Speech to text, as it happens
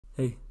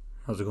Hey,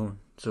 how's it going?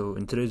 So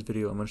in today's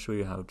video, I'm going to show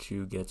you how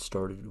to get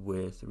started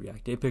with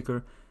React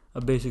Daypicker.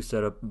 A basic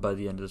setup. By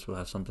the end of this, we'll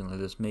have something like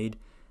this made,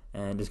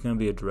 and it's going to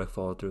be a direct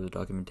follow through of the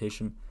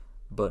documentation,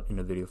 but in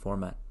a video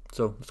format.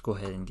 So let's go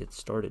ahead and get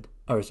started.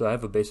 Alright, so I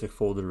have a basic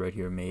folder right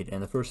here made,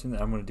 and the first thing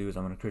that I'm going to do is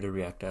I'm going to create a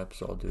React app.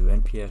 So I'll do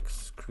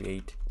npx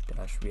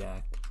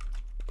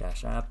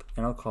create-react-app,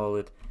 and I'll call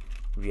it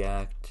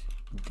React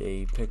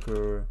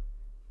Daypicker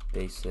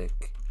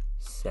Basic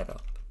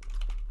Setup.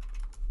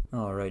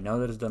 Alright, now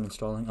that it's done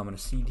installing, I'm going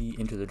to cd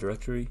into the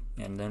directory,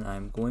 and then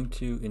I'm going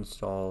to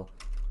install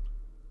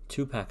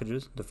two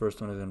packages. The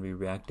first one is going to be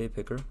React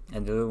Daypicker,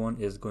 and the other one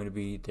is going to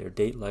be their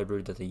date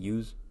library that they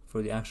use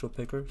for the actual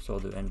picker. So I'll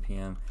do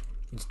npm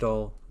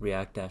install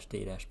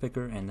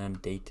react-date-picker and then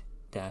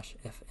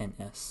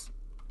date-fns.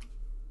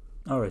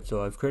 Alright,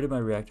 so I've created my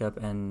React app,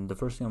 and the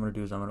first thing I'm going to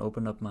do is I'm going to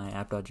open up my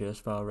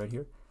app.js file right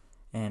here,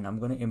 and I'm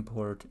going to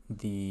import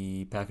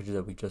the packages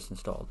that we just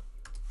installed.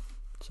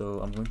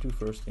 So I'm going to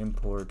first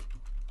import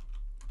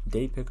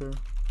Daypicker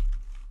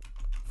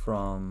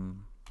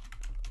from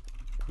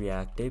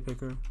React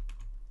Daypicker,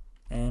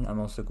 and I'm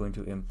also going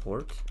to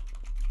import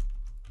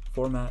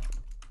format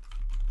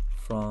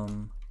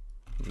from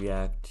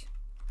React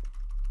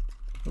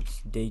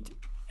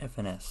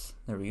date-fns.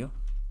 There we go.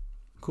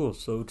 Cool.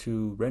 So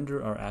to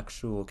render our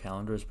actual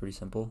calendar is pretty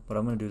simple. What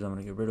I'm going to do is I'm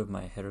going to get rid of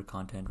my header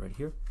content right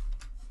here,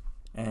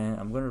 and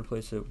I'm going to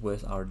replace it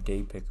with our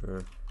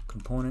Daypicker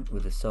component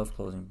with a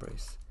self-closing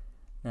brace.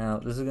 Now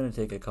this is going to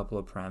take a couple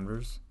of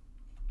parameters.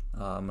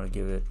 I'm going to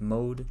give it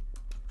mode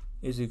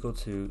is equal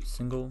to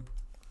single, and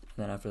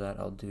then after that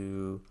I'll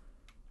do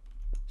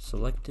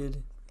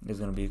selected is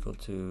going to be equal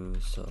to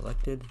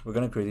selected. We're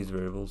going to create these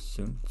variables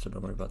soon, so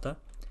don't worry about that.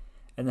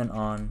 And then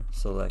on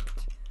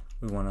select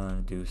we want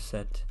to do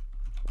set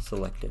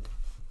selected.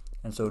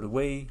 And so the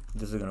way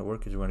this is going to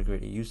work is we're going to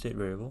create a useState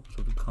variable.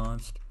 So we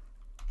const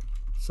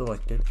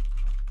selected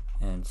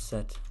and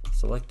set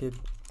selected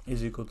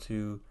is equal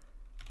to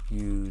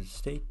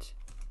useState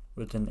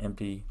with an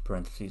empty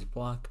parentheses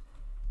block.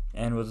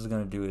 And what this is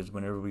going to do is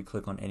whenever we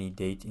click on any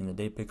date in the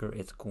Daypicker,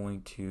 it's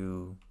going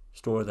to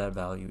store that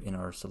value in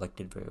our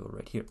selected variable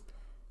right here.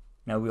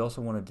 Now we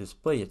also want to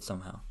display it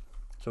somehow.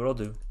 So what I'll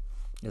do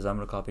is I'm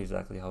going to copy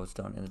exactly how it's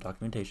done in the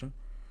documentation.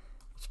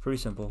 It's pretty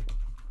simple,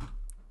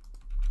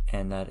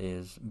 and that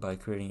is by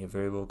creating a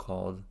variable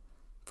called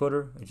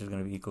footer, which is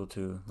going to be equal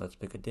to let's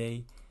pick a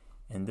day,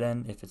 and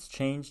then if it's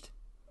changed,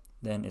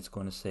 then it's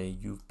going to say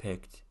you've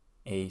picked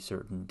a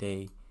certain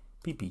day,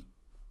 pp.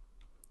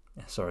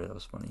 Sorry, that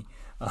was funny.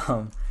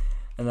 And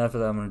after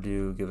that I'm going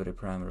to give it a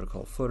parameter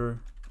called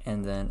footer,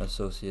 and then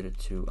associate it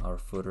to our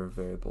footer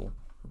variable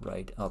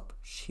right up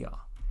here.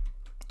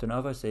 So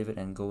now if I save it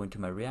and go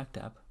into my React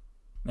app,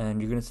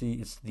 and you're going to see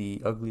it's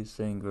the ugliest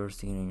thing you've ever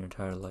seen in your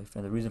entire life.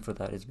 And the reason for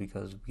that is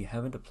because we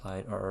haven't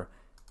applied our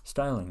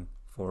styling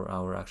for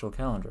our actual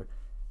calendar.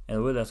 And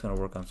the way that's going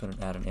to work, I'm just going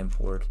to add an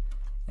import,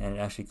 and it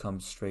actually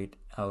comes straight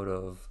out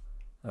of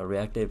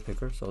React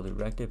Daypicker. So I'll do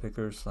React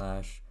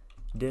Daypicker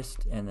 /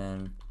 dist, and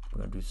then we're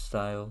going to do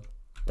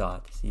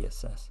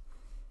style.css.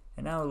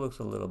 And now it looks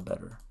a little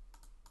better.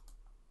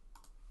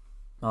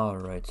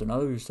 Alright, so now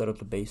that we've set up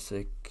the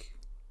basic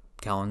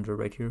calendar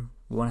right here,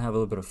 we want to have a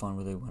little bit of fun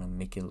with it. We want to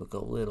make it look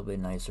a little bit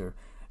nicer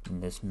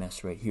than this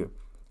mess right here.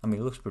 I mean,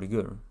 it looks pretty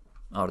good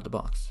out of the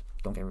box,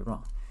 don't get me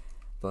wrong.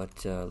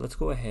 But let's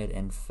go ahead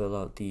and fill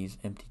out these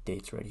empty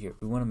dates right here.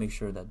 We want to make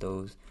sure that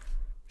those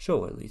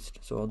show at least.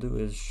 So I'll do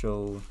is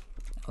show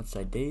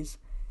outside days,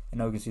 and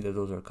now we can see that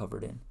those are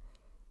covered in.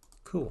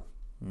 Cool.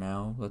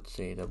 Now let's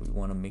say that we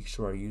want to make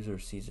sure our user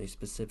sees a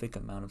specific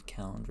amount of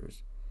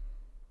calendars.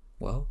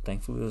 Well,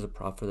 thankfully there's a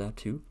prop for that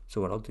too. So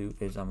what I'll do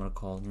is I'm going to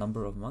call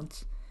number of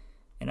months,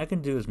 and I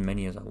can do as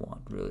many as I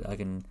want. Really, I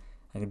can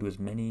do as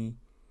many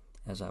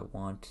as I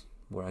want,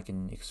 where I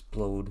can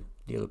explode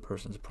the other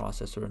person's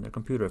processor in their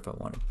computer if I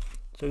wanted.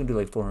 So I can do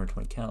like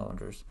 420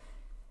 calendars,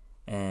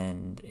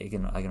 and I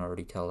can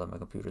already tell that my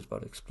computer is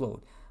about to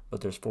explode.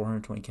 But there's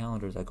 420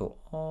 calendars that go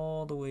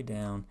all the way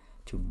down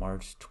to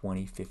March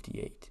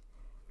 2058,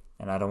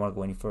 and I don't want to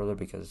go any further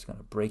because it's going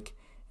to break,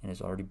 and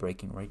it's already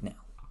breaking right now.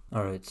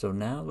 Alright, so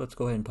now let's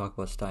go ahead and talk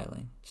about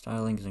styling.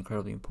 Styling is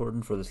incredibly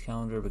important for this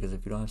calendar, because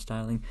if you don't have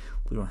styling,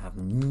 we don't have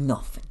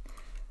nothing.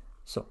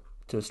 So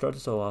to start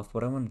this all off,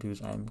 what I want to do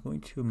is I'm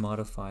going to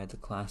modify the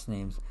class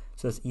names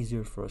so it's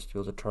easier for us to be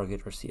able to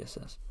target our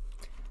CSS.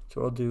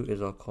 So what I'll do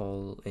is I'll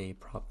call a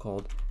prop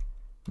called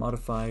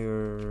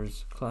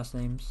modifiers class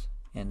names,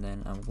 and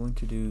then I'm going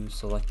to do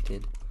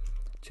selected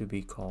to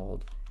be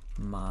called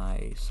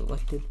my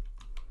selected,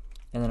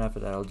 and then after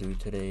that I'll do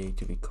today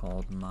to be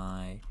called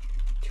my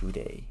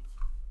today.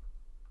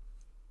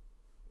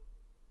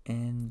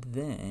 And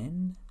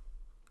then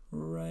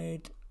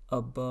right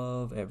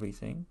above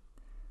everything,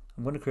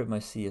 I'm going to create my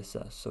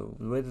CSS. So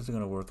the way this is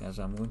going to work is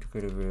I'm going to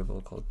create a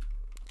variable called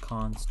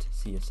const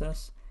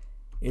CSS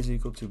is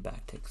equal to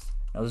backticks.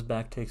 Now this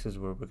backticks is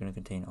where we're going to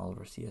contain all of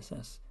our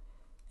CSS.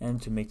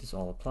 And to make this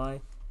all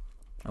apply,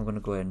 I'm going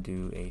to go ahead and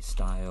do a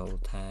style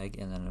tag,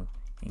 and then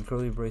in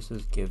curly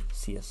braces give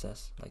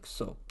CSS like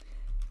so.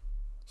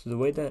 So the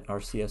way that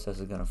our CSS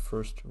is going to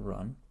first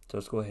run, so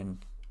let's go ahead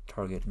and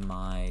target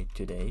my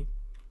today,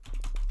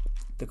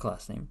 the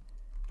class name,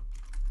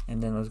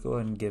 and then let's go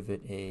ahead and give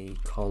it a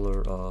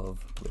color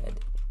of red.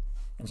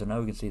 And so now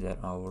we can see that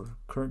our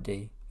current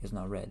day is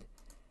now red.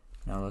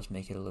 Now let's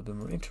make it a little bit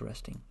more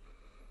interesting.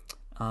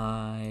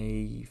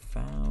 I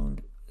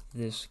found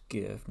this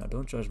GIF. Now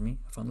don't judge me.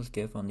 I found this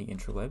GIF on the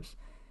interwebs.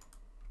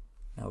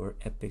 Now we're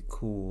epic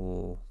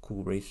cool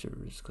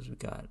racers because we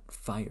got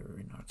fire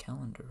in our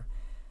calendar.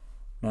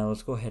 Now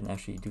let's go ahead and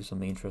actually do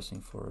something interesting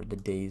for the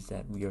days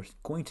that we are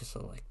going to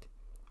select.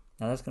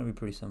 Now that's going to be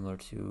pretty similar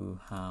to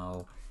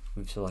how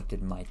we've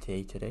selected my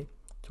day today.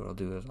 So what I'll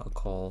do is I'll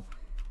call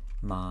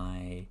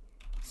my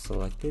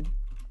selected,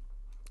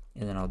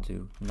 and then I'll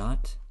do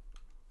not,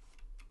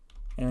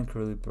 and then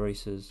curly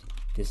braces,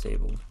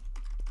 disabled.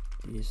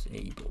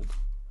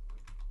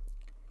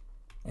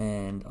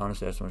 And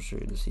honestly, I just want to show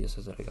you the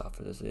CSS that I got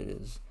for this. It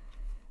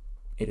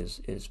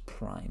is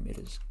prime. It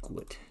is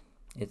good.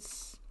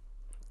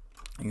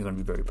 You're going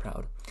to be very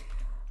proud.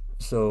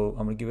 So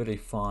I'm going to give it a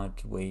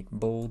font weight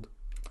bold.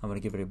 I'm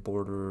going to give it a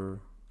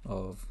border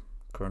of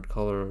current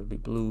color, be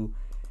blue,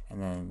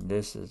 and then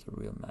this is the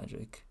real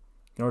magic.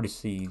 You can already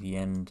see the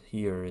end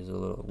here is a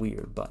little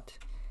weird, but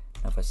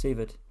now if I save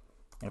it,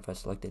 and if I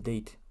select a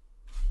date,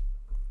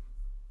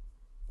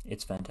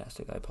 it's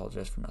fantastic. I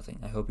apologize for nothing.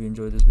 I hope you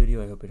enjoyed this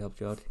video. I hope it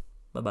helped you out.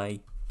 Bye-bye.